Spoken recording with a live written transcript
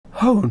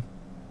Oh,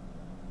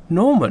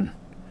 Norman,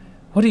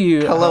 what are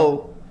you...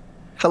 Hello.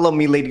 Hello,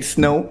 me lady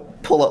Snow.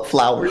 Pull up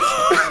flowers.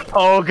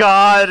 Oh,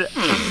 God.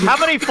 How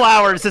many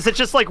flowers? Is it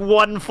just like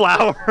one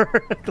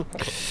flower?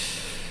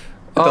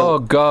 Oh,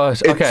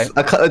 God. Okay.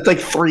 It's like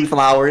 3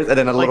 flowers and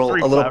then a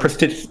little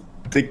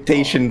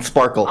prestidigitation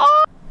sparkle.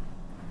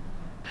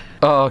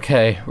 Oh,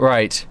 okay,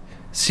 right.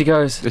 She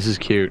goes... This is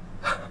cute.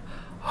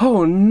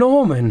 Oh,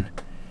 Norman.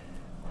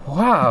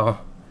 Wow.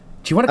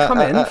 Do you want to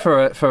come in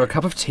for a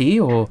cup of tea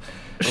or?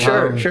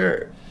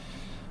 Sure.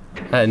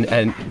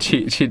 And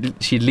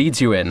she leads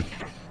you in,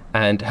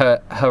 and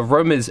her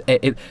room is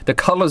the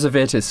colors of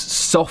it is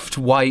soft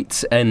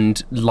white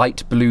and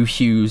light blue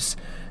hues.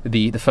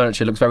 The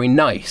furniture looks very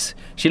nice.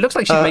 She looks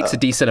like she makes a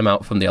decent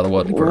amount from the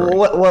Otherworldly Brewery.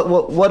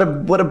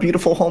 What a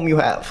beautiful home you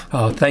have.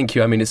 Oh, thank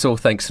you. I mean, it's all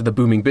thanks to the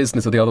booming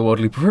business of the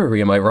Otherworldly Brewery.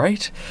 Am I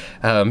right?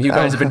 You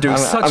guys have been doing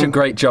such a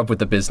great job with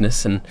the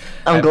business, and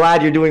I'm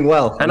glad you're doing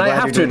well. And I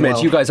have to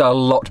admit, you guys are a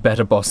lot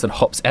better boss than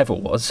Hops ever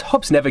was.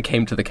 Hops never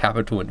came to the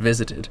capital and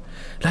visited,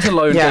 let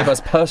alone gave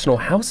us personal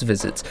house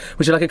visits.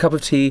 Would you like a cup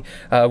of tea?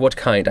 What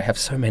kind? I have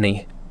so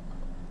many.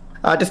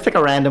 Just pick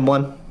a random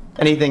one.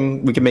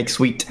 Anything we can make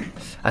sweet.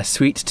 A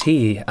sweet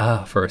tea.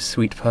 Ah, for a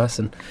sweet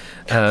person.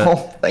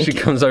 Thank she you.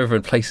 comes over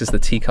and places the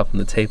teacup on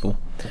the table.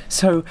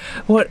 So,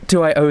 what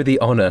do I owe the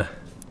honor?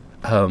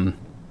 Boss.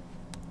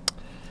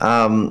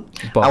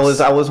 Boss.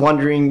 I was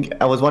wondering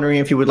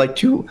if you would like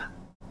to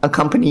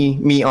accompany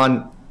me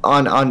on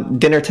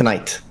dinner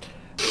tonight.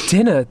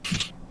 Dinner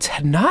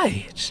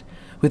tonight?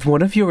 With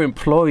one of your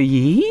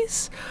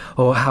employees?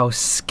 Oh, how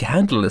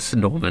scandalous,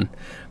 Norman.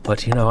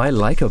 But, you know, I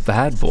like a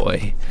bad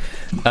boy.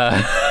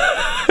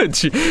 And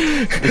she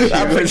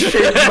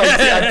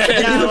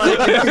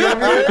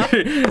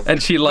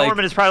like...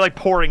 Norman is probably like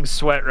pouring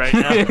sweat right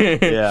now.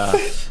 Yeah.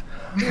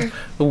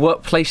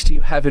 What place do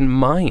you have in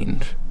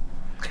mind?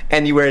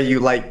 Anywhere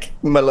you like,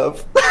 my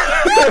love.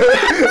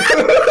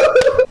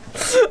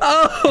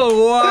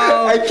 Oh,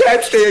 wow. I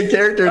can't stay in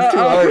character, it's too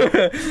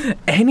hard.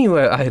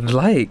 Anywhere I'd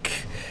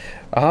like.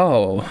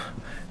 Oh,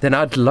 then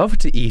I'd love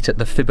to eat at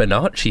the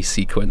Fibonacci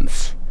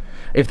sequence.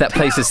 If that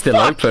place is still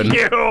open.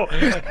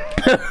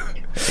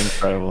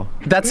 Incredible.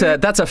 That's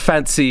a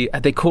fancy.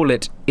 They call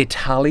it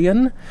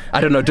Italian.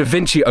 I don't know. Da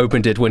Vinci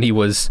opened it when he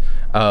was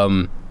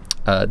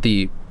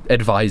the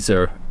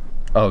advisor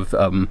of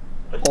the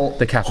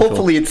capital.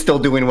 Hopefully, it's still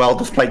doing well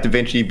despite Da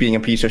Vinci being a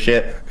piece of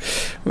shit.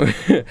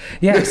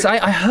 Yes,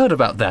 I heard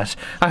about that.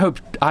 I hope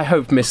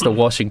Mr.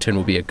 Washington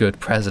will be a good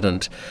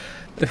president.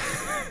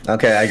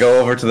 Okay, I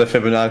go over to the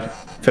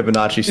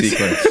Fibonacci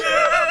sequence.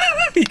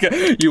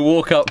 You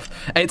walk up.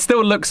 It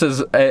still looks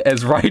as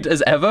right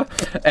as ever.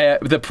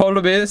 The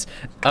problem is,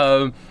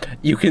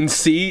 you can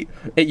see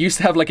it used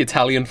to have like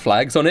Italian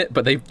flags on it,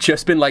 but they've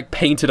just been like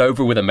painted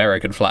over with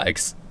American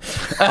flags.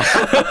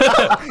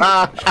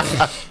 Oh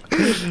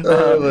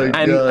my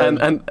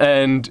God.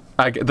 And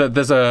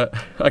there's a.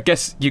 I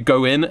guess you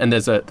go in and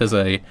there's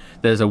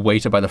a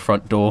waiter by the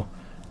front door.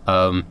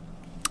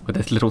 With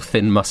this little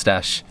thin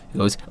mustache. He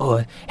goes,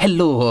 oh,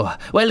 hello,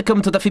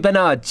 welcome to the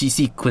Fibonacci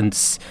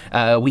sequence.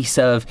 We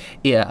serve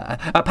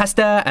a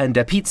pasta and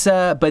a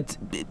pizza, but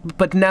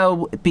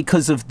now,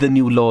 because of the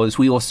new laws,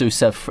 we also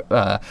serve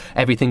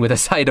everything with a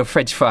side of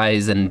French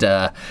fries and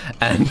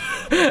and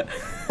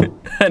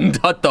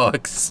hot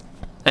dogs.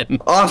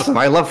 And Awesome,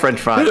 I love French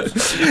fries.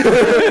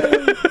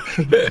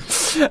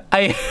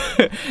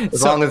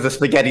 As long as the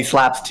spaghetti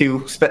slaps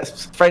too.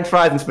 French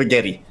fries and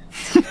spaghetti.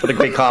 What a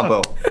great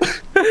combo.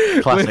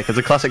 Classic. It's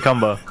a classic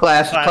combo.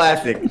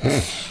 Classic.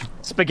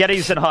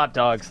 Spaghettis and hot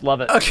dogs. Love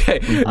it.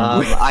 Okay.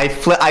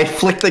 I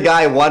flick the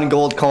guy 1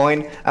 gold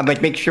coin. I'm like,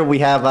 make sure we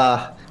have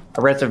a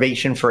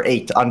reservation for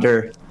 8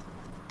 under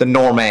the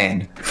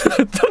Norman.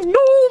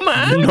 The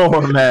Norman?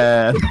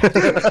 Norman.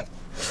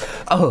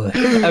 Oh,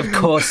 of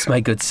course,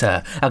 my good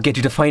sir. I'll get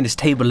you the finest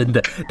table in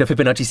the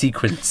Fibonacci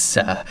sequence,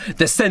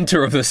 the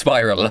center of the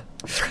spiral.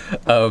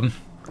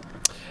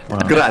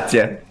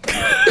 Grazie.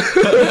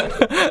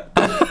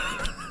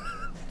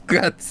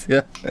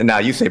 Grazie. And now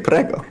you say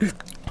prego.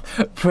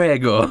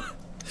 Prego.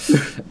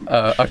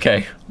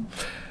 Okay.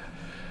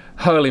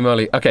 Holy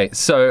moly. Okay,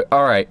 so,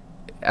 alright.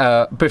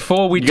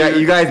 Before we do...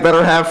 You guys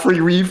better have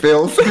free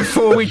refills.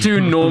 Before we do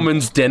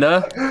Norman's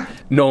dinner,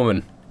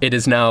 Norman, it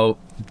is now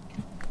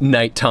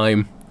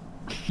nighttime.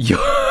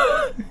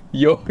 I'm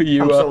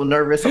so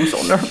nervous. I'm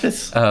so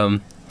nervous.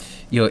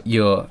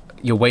 You're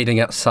waiting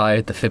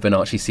outside the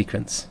Fibonacci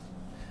sequence,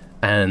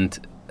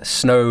 and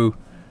Snow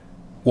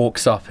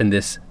walks up in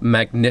this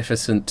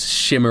magnificent,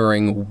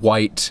 shimmering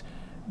white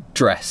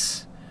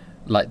dress,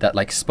 like that,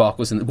 like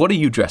sparkles. And what are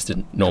you dressed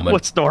in, Norman?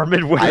 What's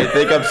Norman wearing? I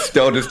think I'm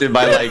still just in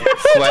my like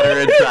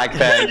sweater and track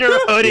pants.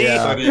 Your hoodie.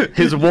 Yeah.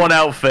 His one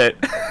outfit.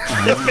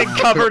 You've been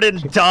covered in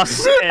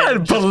dust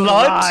and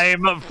blood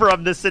slime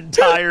from this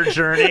entire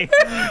journey.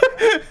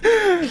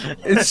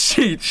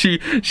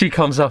 She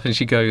comes up and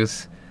she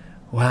goes,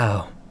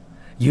 "Wow,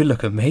 you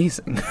look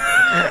amazing."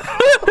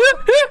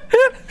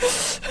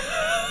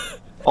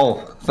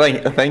 Oh,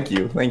 thank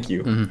you.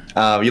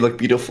 You look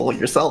beautiful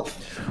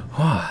yourself.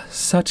 Oh,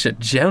 such a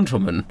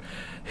gentleman.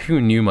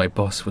 Who knew my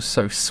boss was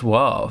so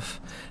suave?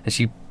 And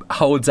she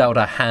holds out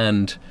a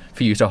hand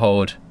for you to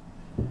hold.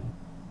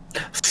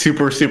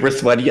 Super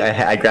sweaty.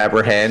 I grab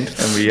her hand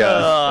and we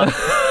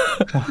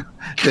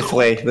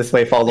this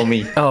way, follow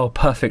me. Oh,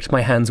 perfect.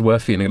 My hands were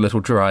feeling a little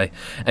dry.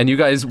 And you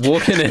guys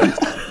walking in.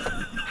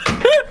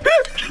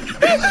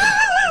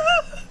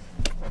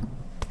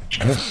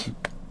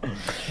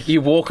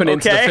 You walk on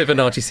into the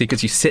Fibonacci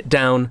Seekers. You sit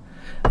down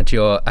at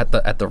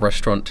the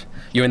restaurant.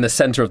 You're in the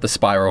center of the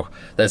spiral.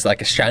 There's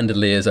like a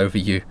chandeliers over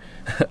you,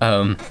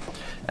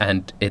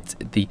 and it's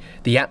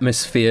the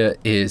atmosphere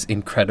is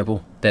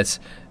incredible.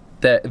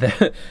 There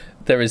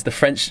is the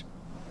French,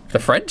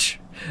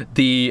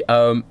 the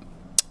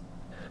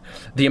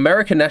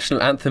American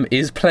national anthem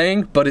is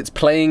playing, but it's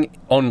playing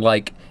on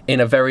like in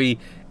a very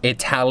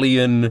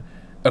Italian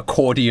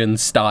accordion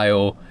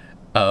style.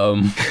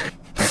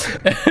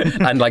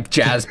 And like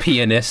jazz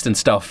pianist and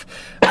stuff.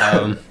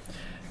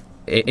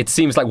 It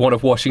seems like one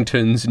of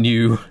Washington's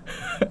new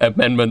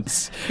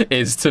amendments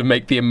is to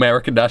make the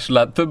American national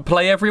anthem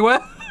play everywhere.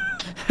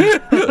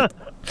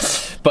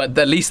 But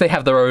at least they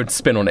have their own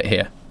spin on it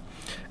here.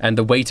 And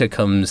the waiter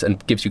comes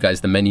and gives you guys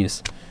the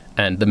menus.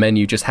 And the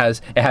menu just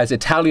has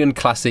Italian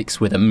classics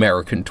with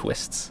American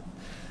twists.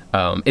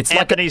 It's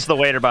Anthony's the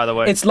waiter, by the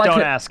way. It's like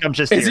Don't ask. I'm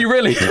just. Is he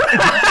really?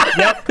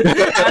 Yep.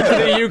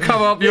 Anthony, you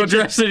come up. You're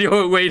dressed in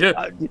your waiter.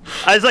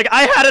 I was like,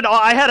 I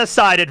had a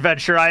side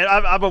adventure.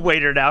 I'm a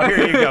waiter now.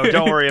 Here you go.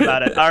 Don't worry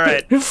about it. All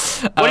right.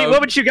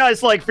 What would you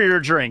guys like for your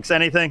drinks?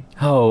 Anything?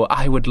 Oh,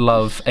 I would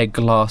love a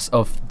glass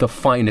of the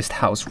finest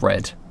house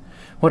red.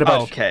 What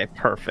about? Okay,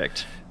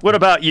 perfect. What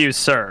about you,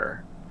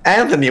 sir?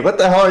 Anthony, what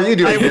the hell are you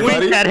doing here, buddy? I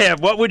winked at him.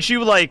 What would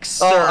you like,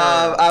 sir?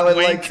 I would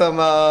like some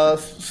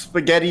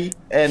spaghetti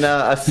and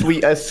a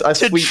sweet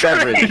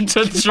beverage.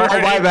 To drink.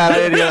 Oh my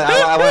bad.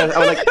 I was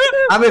like,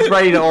 I'm just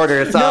ready to order.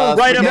 It's no,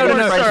 right up, spaghetti,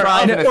 no, french sir.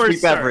 fries, and a Of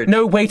sweet beverage.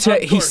 No, waiter.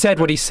 He said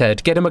what he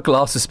said. Get him a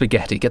glass of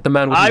spaghetti. Get the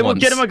man what he I wants.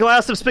 will get him a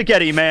glass of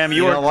spaghetti, ma'am.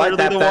 You are clearly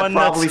that the one. That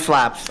probably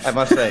slaps, I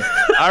must say.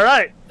 All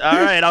right.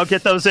 I'll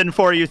get those in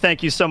for you.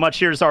 Thank you so much.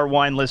 Here's our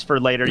wine list for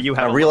later. You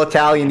have a real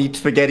Italian eats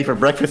spaghetti for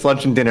breakfast,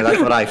 lunch, and dinner. That's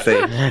what I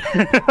say.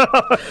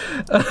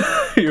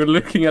 You're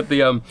looking at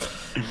the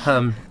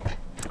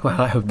well,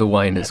 I hope the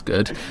wine is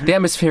good. The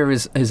atmosphere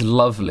is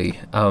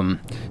lovely.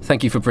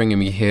 Thank you for bringing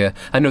me here.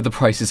 I know the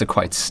prices are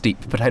quite steep,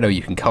 but I know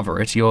you can cover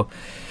it. You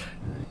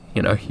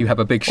have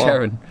a big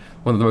share in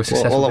one of the most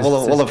successful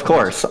businesses. Well, of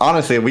course.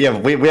 Honestly, we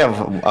have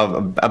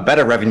a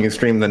better revenue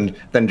stream than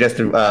just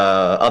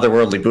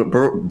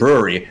Otherworldly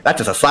Brewery. That's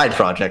just a side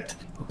project.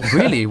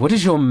 Really? What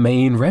is your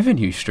main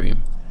revenue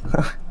stream?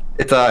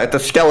 It's a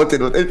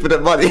skeleton with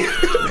infinite money.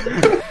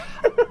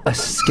 A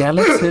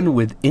skeleton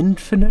with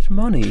infinite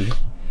money.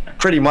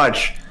 Pretty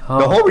much. Oh.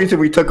 The whole reason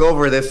we took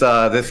over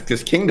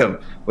this kingdom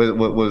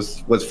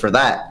was for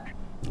that.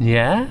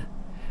 Yeah?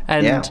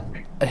 And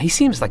he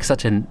seems like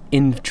such an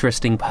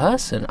interesting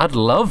person. I'd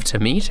love to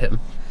meet him.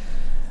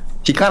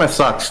 He kind of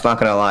sucks, not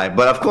gonna lie.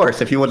 But of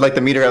course, if you would like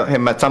to meet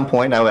him at some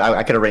point,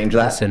 I could arrange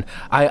that. Listen,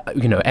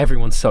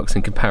 everyone sucks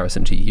in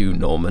comparison to you,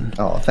 Norman.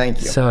 Oh, thank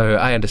you. So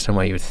I understand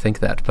why you would think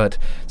that. But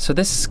so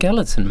this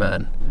skeleton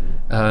man,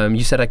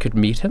 you said I could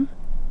meet him?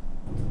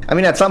 I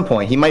mean, at some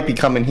point, he might be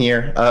coming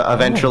here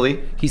eventually.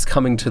 Oh, he's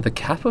coming to the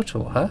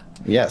capital, huh?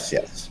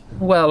 Yes.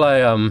 Well,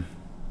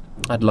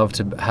 I'd love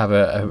to have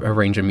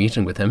arrange a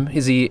meeting with him.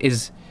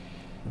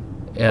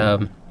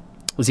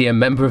 Was he a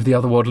member of the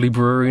Otherworldly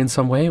Brewery in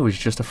some way, or was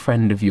he just a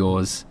friend of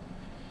yours?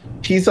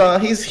 He's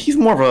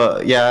more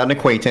of an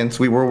acquaintance.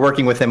 We were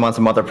working with him on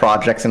some other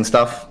projects and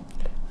stuff.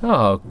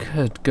 Oh,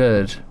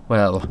 good.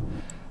 Well,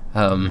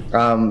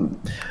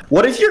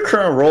 what is your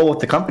current role with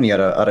the company out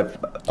of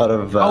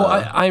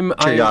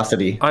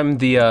curiosity? I'm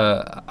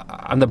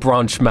the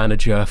branch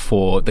manager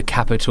for the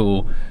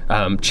capital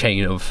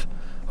chain of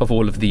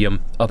all of the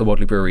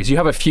Otherworldly breweries. You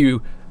have a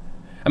few.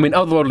 I mean,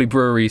 Otherworldly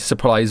Brewery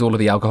supplies all of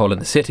the alcohol in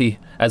the city,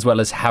 as well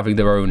as having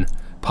their own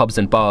pubs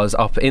and bars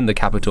up in the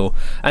capital.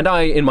 And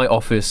I, in my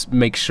office,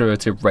 make sure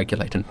to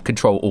regulate and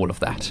control all of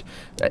that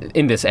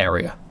in this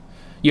area.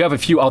 You have a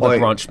few other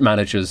branch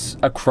managers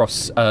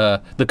across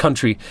the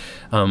country,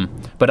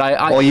 but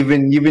I. Well, you've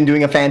been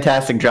doing a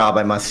fantastic job,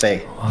 I must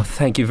say. Oh,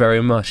 thank you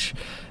very much.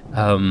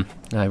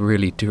 I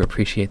really do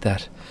appreciate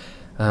that.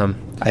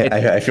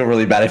 I feel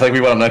really bad. I feel like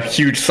we went on a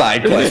huge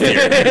side quest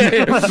here.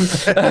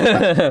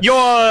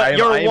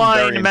 Your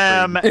wine,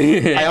 ma'am.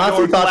 I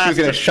honestly thought she was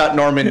going to shut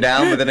Norman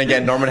down, but then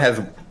again, Norman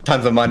has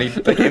tons of money.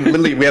 Like,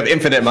 literally, we have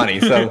infinite money,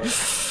 so.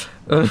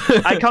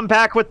 I come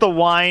back with the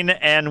wine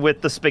and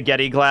with the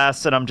spaghetti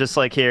glass, and I'm just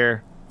like,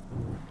 here.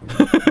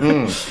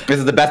 This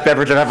is the best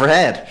beverage I've ever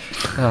had.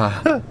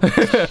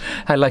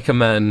 I like a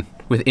man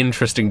with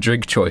interesting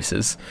drink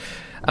choices.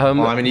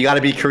 Well, I mean, you got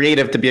to be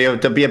creative to be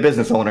a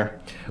business owner.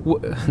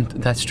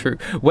 That's true.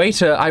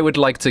 Waiter, I would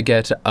like to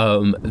get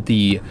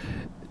the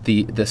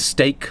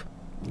steak,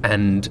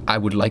 and I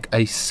would like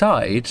a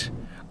side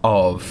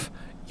of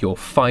your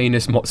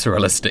finest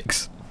mozzarella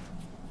sticks.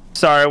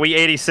 Sorry, we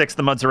 86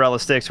 the mozzarella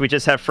sticks. We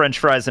just have French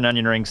fries and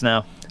onion rings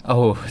now.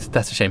 Oh,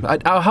 that's a shame.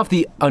 I'll have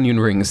the onion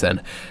rings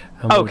then.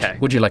 Okay.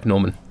 Would you like,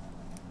 Norman?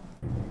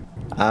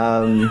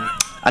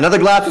 Another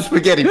glass of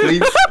spaghetti,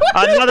 please.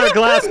 Another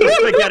glass of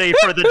spaghetti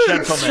for the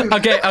gentleman.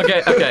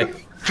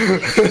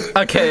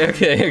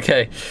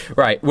 Okay.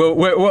 Right,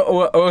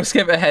 we'll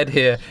skip ahead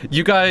here.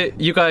 You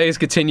guys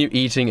continue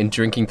eating and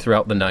drinking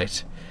throughout the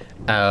night.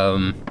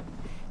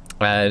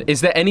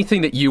 Is there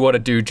anything that you want to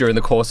do during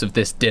the course of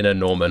this dinner,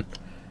 Norman?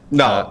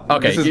 No.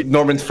 Okay. This is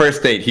Norman's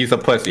first date. He's a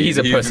pussy. He's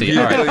a pussy.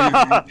 All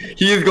right.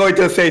 He is going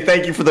to say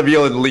thank you for the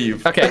meal and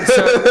leave. Okay.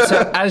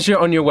 So as you're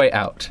on your way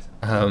out,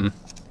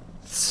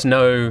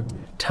 Snow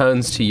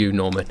turns to you,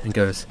 Norman, and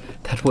goes,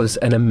 "That was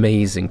an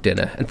amazing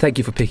dinner, and thank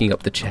you for picking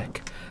up the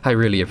check. I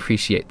really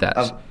appreciate that."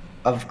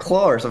 Of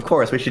course.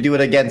 We should do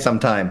it again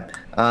sometime.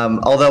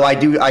 Although I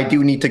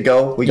do need to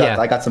go.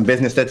 I got some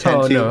business to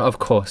attend to. Oh no, of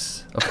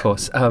course.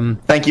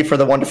 Thank you for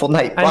the wonderful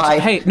night. Bye.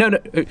 Hey, no.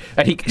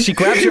 And she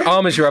grabs your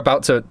arm as you're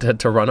about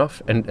to run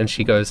off, and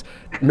she goes,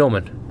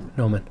 Norman,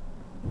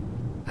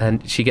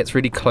 and she gets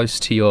really close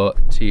to you,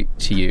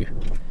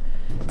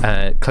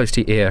 close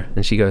to your ear,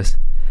 and she goes,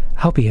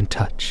 "I'll be in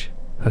touch,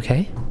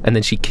 okay?" And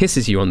then she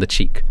kisses you on the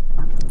cheek.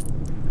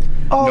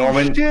 Oh,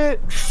 Norman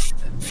shit.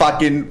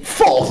 fucking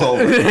falls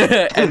over.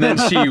 And then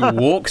she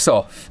walks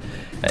off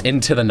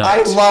into the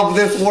night. I love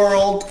this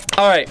world.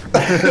 All right.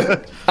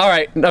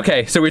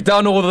 Okay, so we've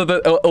done all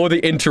the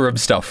interim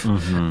stuff.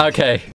 Okay.